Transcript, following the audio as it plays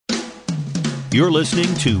You're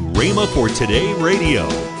listening to Rhema for Today Radio.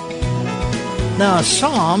 Now, a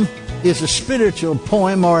psalm is a spiritual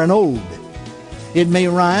poem or an ode. It may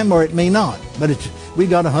rhyme or it may not, but we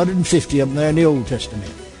got 150 of them there in the Old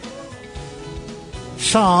Testament.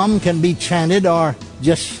 Psalm can be chanted or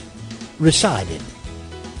just recited.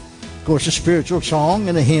 Of course, a spiritual song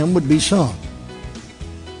and a hymn would be sung.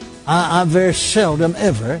 I very seldom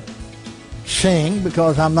ever sing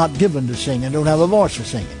because I'm not given to sing. I don't have a voice for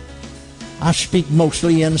singing. I speak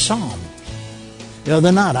mostly in psalms. The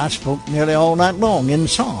other night I spoke nearly all night long in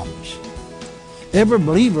psalms. Every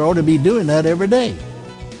believer ought to be doing that every day.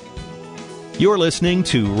 You're listening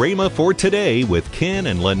to Rhema for Today with Ken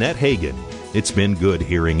and Lynette Hagin. It's been good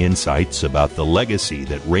hearing insights about the legacy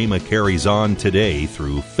that Rhema carries on today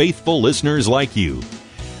through faithful listeners like you.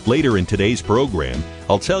 Later in today's program,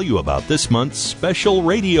 I'll tell you about this month's special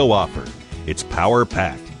radio offer. It's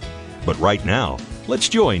power-packed. But right now, let's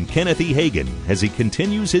join Kenneth E. Hagin as he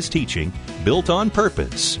continues his teaching, built on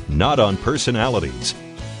purpose, not on personalities.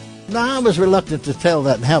 Now, I was reluctant to tell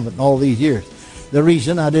that and haven't all these years. The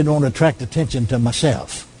reason I didn't want to attract attention to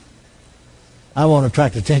myself. I want to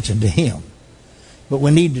attract attention to Him. But we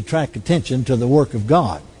need to attract attention to the work of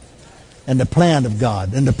God and the plan of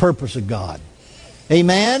God and the purpose of God.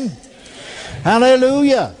 Amen?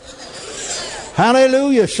 Hallelujah.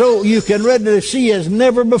 Hallelujah. So you can readily see as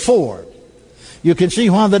never before. You can see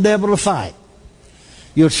why the devil will fight.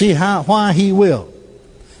 You'll see why he will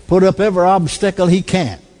put up every obstacle he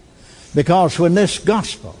can. Because when this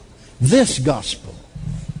gospel is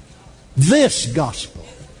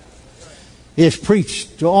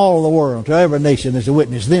preached to all the world, to every nation as a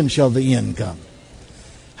witness, then shall the end come.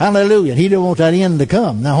 Hallelujah. He don't want that end to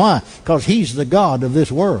come. Now why? Because He's the God of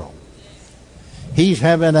this world. He's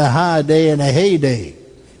having a high day and a heyday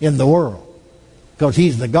in the world. Because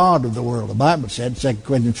He's the God of the world, the Bible said, 2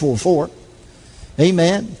 Corinthians 4:4.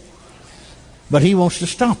 Amen. But He wants to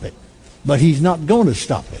stop it. But He's not going to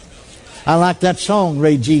stop it. I like that song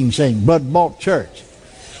Ray Jean sang, Blood-Bought Church.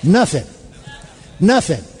 Nothing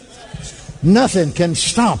can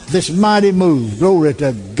stop this mighty move. Glory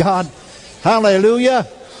to God. Hallelujah.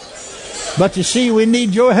 But you see, we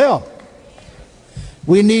need your help.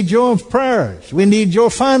 We need your prayers. We need your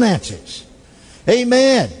finances.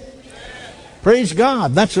 Amen. Praise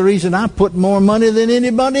God. That's the reason I put more money than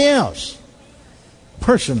anybody else.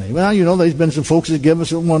 Personally. Well, you know, there's been some folks that give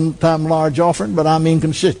us at one time large offering, but I mean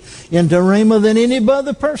consistent. Into Rhema than any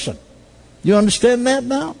other person. You understand that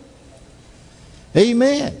now?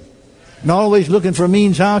 Amen. And always looking for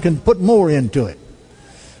means how I can put more into it.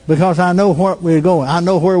 Because I know where we're going. I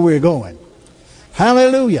know where we're going.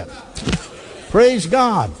 Hallelujah. Praise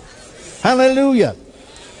God. Hallelujah.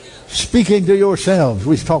 Speaking to yourselves.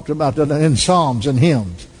 We've talked about that in psalms and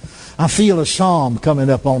hymns. I feel a psalm coming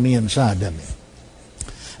up on the inside of me.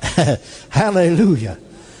 Hallelujah.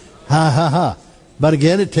 Ha ha ha. But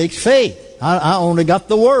again, it takes faith. I only got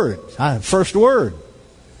the words. First word.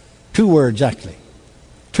 2 words actually.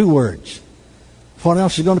 2 words. What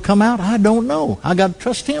else is going to come out? I don't know. I got to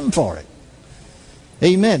trust Him for it.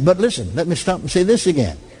 Amen. But listen, let me stop and say this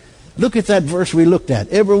again. Look at that verse we looked at.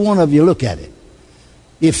 Every one of you look at it.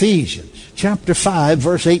 Ephesians chapter 5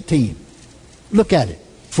 verse 18. Look at it.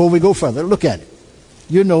 Before we go further, look at it.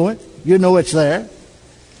 You know it. You know it's there.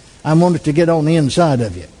 I want it to get on the inside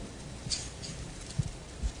of you.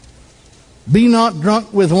 Be not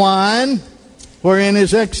drunk with wine, wherein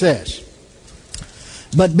is excess,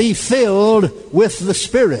 but be filled with the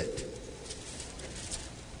Spirit.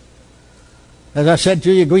 As I said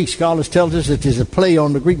to you, Greek scholars tell us it is a play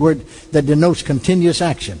on the Greek word that denotes continuous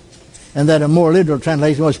action. And that a more literal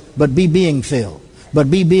translation was, but be being filled.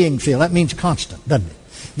 But be being filled. That means constant, doesn't it?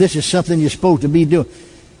 This is something you're supposed to be doing.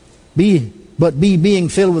 But be being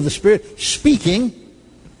filled with the Spirit, speaking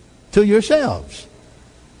to yourselves.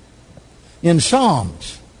 In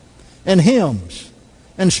psalms and hymns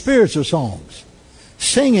and spiritual songs.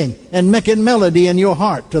 Singing and making melody in your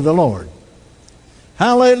heart to the Lord.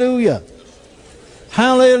 Hallelujah.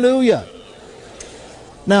 Hallelujah.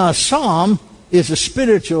 Now a psalm is a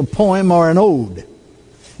spiritual poem or an ode.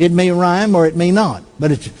 It may rhyme or it may not.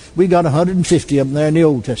 But we got 150 of them there in the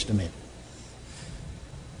Old Testament.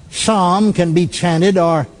 Psalm can be chanted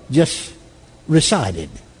or just recited.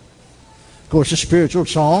 Of course, a spiritual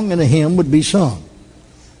song and a hymn would be sung.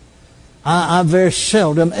 I very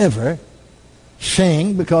seldom ever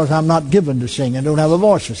sing because I'm not given to sing. I don't have a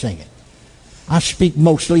voice for singing. I speak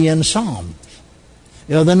mostly in psalms.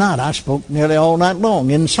 The other night I spoke nearly all night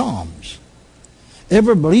long in psalms.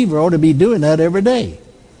 Every believer ought to be doing that every day.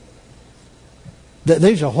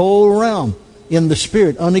 There's a whole realm in the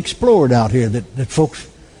Spirit unexplored out here that folks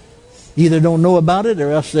Either don't know about it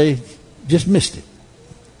or else they just missed it.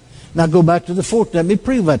 Now go back to the 14th. Let me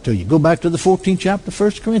prove that to you. Go back to the 14th chapter,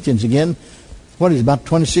 1 Corinthians again. What is it, about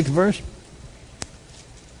 26th verse?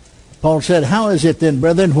 Paul said, how is it then,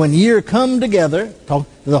 brethren, when ye are come together, talk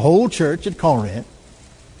to the whole church at Corinth,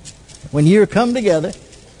 when ye are come together,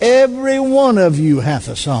 every one of you hath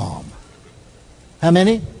a psalm. How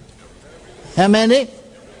many? How many?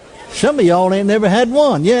 Some of y'all ain't never had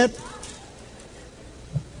one yet.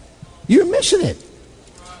 You're missing it.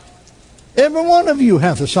 Every one of you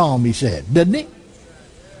hath a psalm, he said. Didn't he?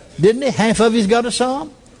 Didn't he? Half of you's got a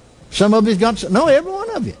psalm. Some of you's got... No, every one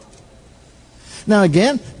of you. Now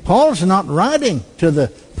again, Paul's not writing to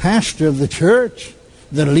the pastor of the church,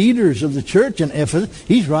 the leaders of the church in Ephesus.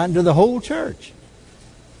 He's writing to the whole church.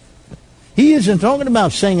 He isn't talking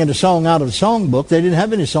about singing a song out of a songbook. They didn't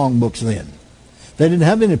have any songbooks then. They didn't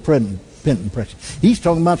have any print and press. He's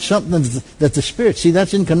talking about something that the Spirit, see,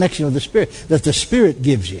 that's in connection with the Spirit, that the Spirit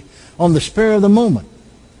gives you on the spur of the moment.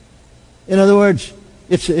 In other words,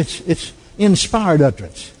 it's inspired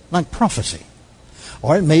utterance, like prophecy.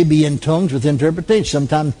 Or it may be in tongues with interpretation.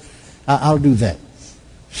 Sometimes I'll do that.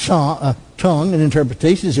 Tongue and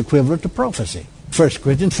interpretation is equivalent to prophecy. 1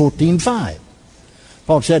 Corinthians 14:5.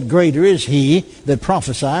 Paul said, greater is he that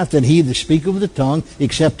prophesieth than he that speaketh with the tongue,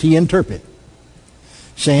 except he interpret.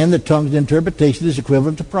 Saying that tongues and interpretation is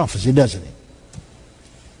equivalent to prophecy, doesn't it?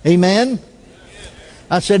 Amen?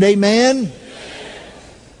 I said amen.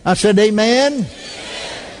 I said amen.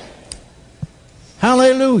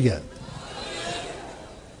 Hallelujah.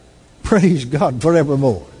 Praise God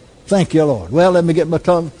forevermore. Thank you, Lord. Well, let me get my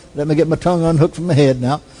tongue unhooked from my head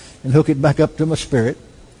now and hook it back up to my spirit.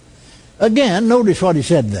 Again, notice what he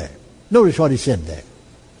said there. Notice what he said there.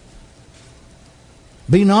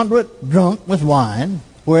 Be not drunk with wine,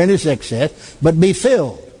 wherein is excess, but be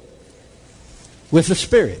filled with the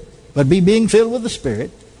Spirit. But be being filled with the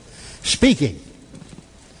Spirit, speaking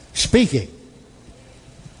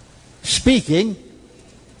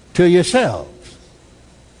to yourselves.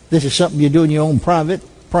 This is something you do in your own private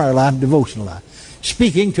prayer life, devotional life.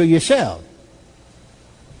 Speaking to yourself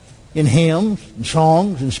in hymns and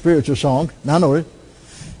songs and spiritual songs. Now notice,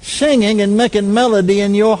 singing and making melody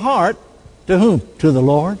in your heart to whom? To the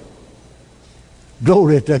Lord.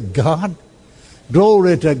 Glory to God.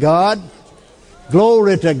 Glory to God.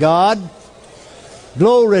 Glory to God.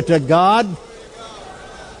 Glory to God.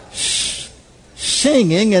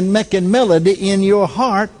 Singing and making melody in your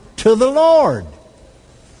heart to the Lord.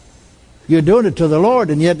 You're doing it to the Lord,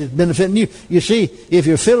 and yet it's benefiting you. You see, if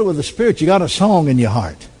you're filled with the Spirit, you got a song in your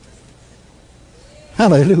heart.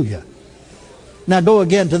 Hallelujah. Now go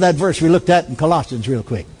again to that verse we looked at in Colossians real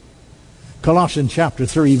quick. Colossians chapter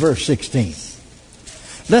 3, verse 16.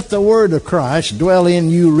 Let the word of Christ dwell in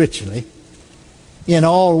you richly, in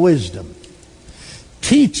all wisdom,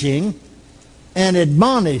 teaching and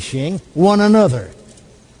admonishing one another.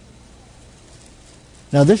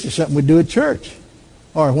 Now this is something we do at church,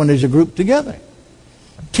 or when there's a group together.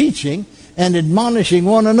 Teaching and admonishing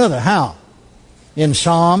one another. How? In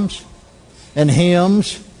psalms and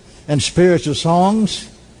hymns and spiritual songs,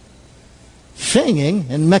 singing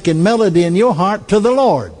and making melody in your heart to the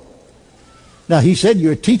Lord. Now he said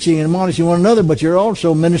you're teaching and admonishing one another, but you're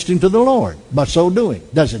also ministering to the Lord by so doing,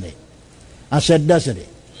 doesn't he? I said, doesn't he?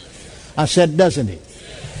 I said, doesn't he?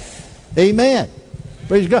 Amen.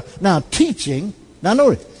 Praise God. Now teaching, now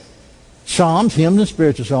notice, psalms, hymns, and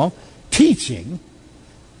spiritual songs, teaching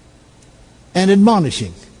and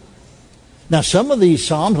admonishing. Now some of these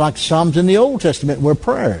psalms, like psalms in the Old Testament, were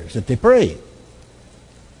prayers that they prayed.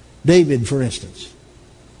 David, for instance.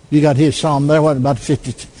 You got his psalm there, what, about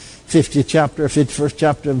 50th chapter, 51st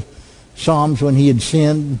chapter of Psalms when he had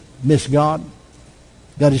sinned, missed God.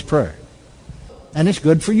 Got his prayer. And it's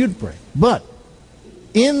good for you to pray. But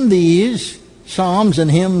in these psalms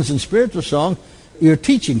and hymns and spiritual songs, you're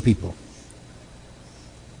teaching people.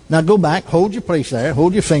 Now go back, hold your place there,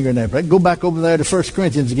 hold your finger in there. Go back over there to 1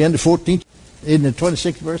 Corinthians again, the 14th, in the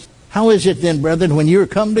 26th verse. How is it then, brethren, when you are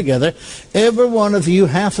come together, every one of you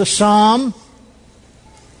hath a psalm,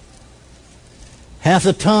 hath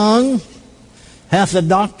a tongue, hath a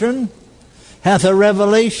doctrine, hath a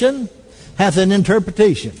revelation, hath an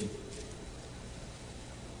interpretation.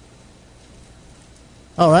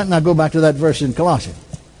 All right, now go back to that verse in Colossians.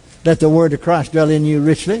 Let the word of Christ dwell in you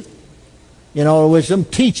richly, in all wisdom,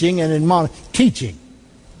 teaching and admonishing. Teaching.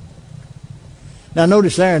 Now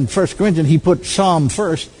notice there in 1 Corinthians, he put psalm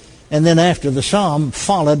first, and then after the psalm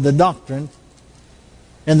followed the doctrine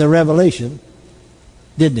and the revelation.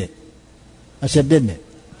 Didn't it? I said, didn't it?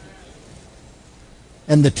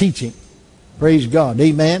 And the teaching. Praise God.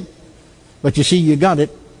 Amen. But you see, you got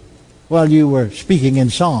it while you were speaking in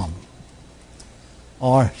psalm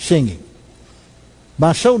or singing.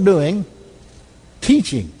 By so doing,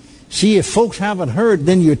 teaching. See, if folks haven't heard,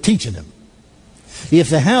 then you're teaching them. If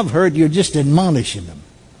they have heard, you're just admonishing them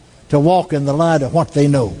to walk in the light of what they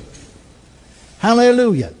know.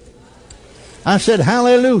 Hallelujah. I said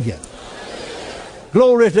hallelujah.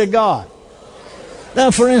 Glory to God.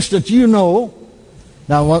 Now, for instance, you know,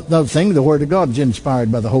 now another thing, the Word of God is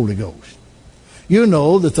inspired by the Holy Ghost. You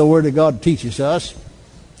know that the Word of God teaches us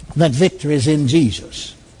that victory is in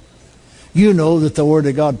Jesus. You know that the Word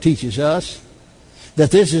of God teaches us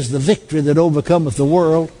that this is the victory that overcometh the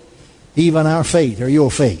world, even our faith or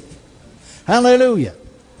your faith. Hallelujah.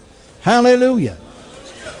 Hallelujah.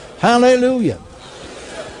 Hallelujah.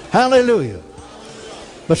 Hallelujah.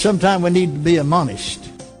 But sometimes we need to be admonished.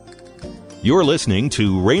 You're listening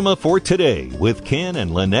to Rhema for Today with Ken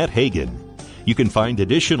and Lynette Hagin. You can find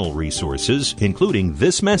additional resources, including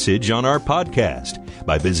this message, on our podcast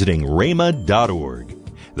by visiting rhema.org.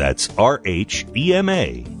 That's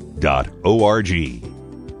RHEMA.org.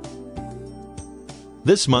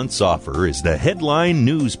 This month's offer is the Headline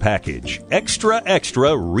News Package. Extra,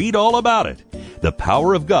 extra, read all about it. The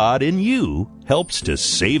power of God in you helps to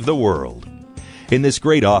save the world. In this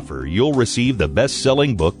great offer, you'll receive the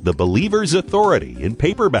best-selling book, The Believer's Authority, in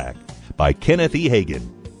paperback by Kenneth E. Hagin.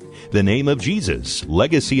 The Name of Jesus,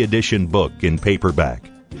 Legacy Edition book in paperback,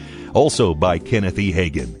 also by Kenneth E.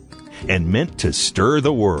 Hagin. And Meant to Stir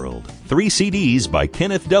the World, 3 CDs by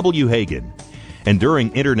Kenneth W. Hagin. And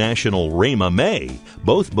during International Rhema May,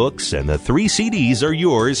 both books and the 3 CDs are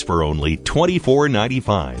yours for only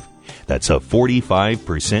 $24.95. That's a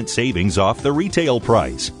 45% savings off the retail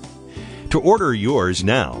price. To order yours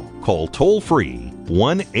now, call toll-free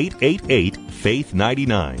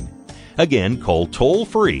 1-888-FAITH-99. Again, call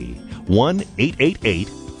toll-free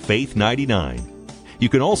 1-888-FAITH-99. You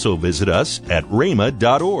can also visit us at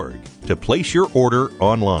rhema.org to place your order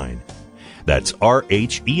online. That's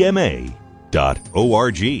RHEMA.org,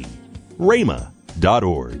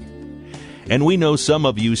 rhema.org. And we know some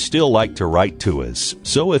of you still like to write to us,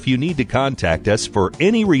 so if you need to contact us for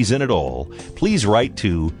any reason at all, please write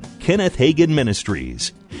to Kenneth Hagin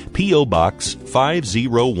Ministries, P.O. Box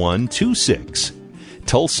 50126,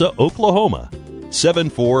 Tulsa, Oklahoma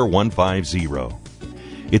 74150.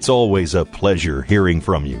 It's always a pleasure hearing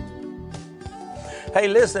from you. Hey,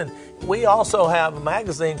 listen, we also have a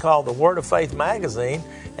magazine called the Word of Faith Magazine,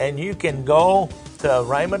 and you can go to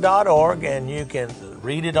rhema.org and you can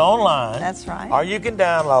read it online. That's right. Or you can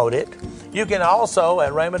download it. You can also,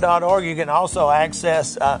 at rhema.org, you can also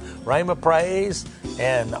access Rhema Praise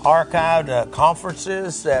and archived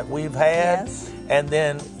conferences that we've had. Yes. And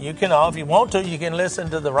then you can, if you want to, you can listen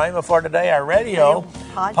to the Rhema for Today, our radio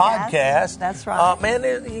podcast. That's right.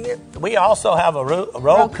 We also have a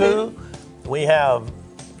Roku. We have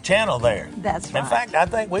channel there. That's right. In fact, I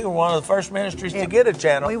think we were one of the first ministries to get a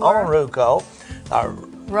channel on Roku.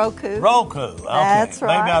 Okay. That's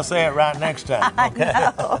right. Maybe I'll say it right next time. Okay.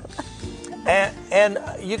 I know. And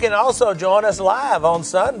you can also join us live on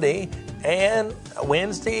Sunday and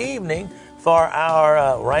Wednesday evening for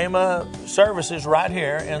our Rhema services right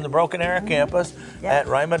here in the Broken Arrow campus at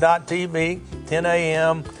rhema.tv, 10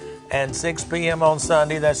 a.m. and 6 p.m. on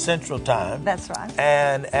Sunday. That's Central Time. That's right.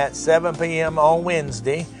 And at 7 p.m. on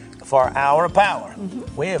Wednesday for Hour of Power.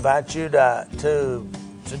 Mm-hmm. We invite you to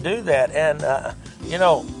do that. And,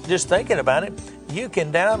 just thinking about it, you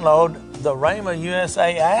can download the Rhema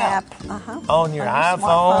USA app on your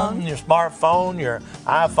iPhone, your smartphone, your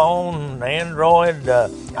iPhone, Android,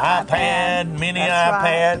 iPad, mini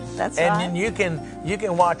iPad. Right. That's and right. then you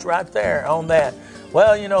can watch right there on that.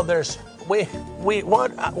 Well, there's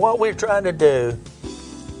what we're trying to do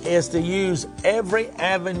is to use every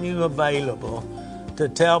avenue available to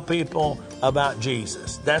tell people about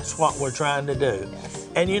Jesus. That's what we're trying to do.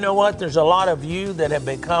 And you know what? There's a lot of you that have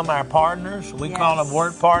become our partners. We call them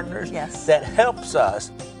word partners. Yes. That helps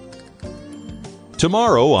us.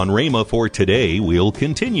 Tomorrow on Rhema for Today, we'll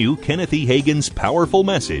continue Kenneth E. Hagin's powerful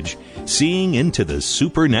message, Seeing into the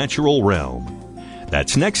Supernatural Realm.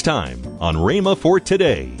 That's next time on Rhema for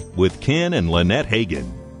Today with Ken and Lynette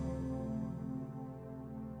Hagin.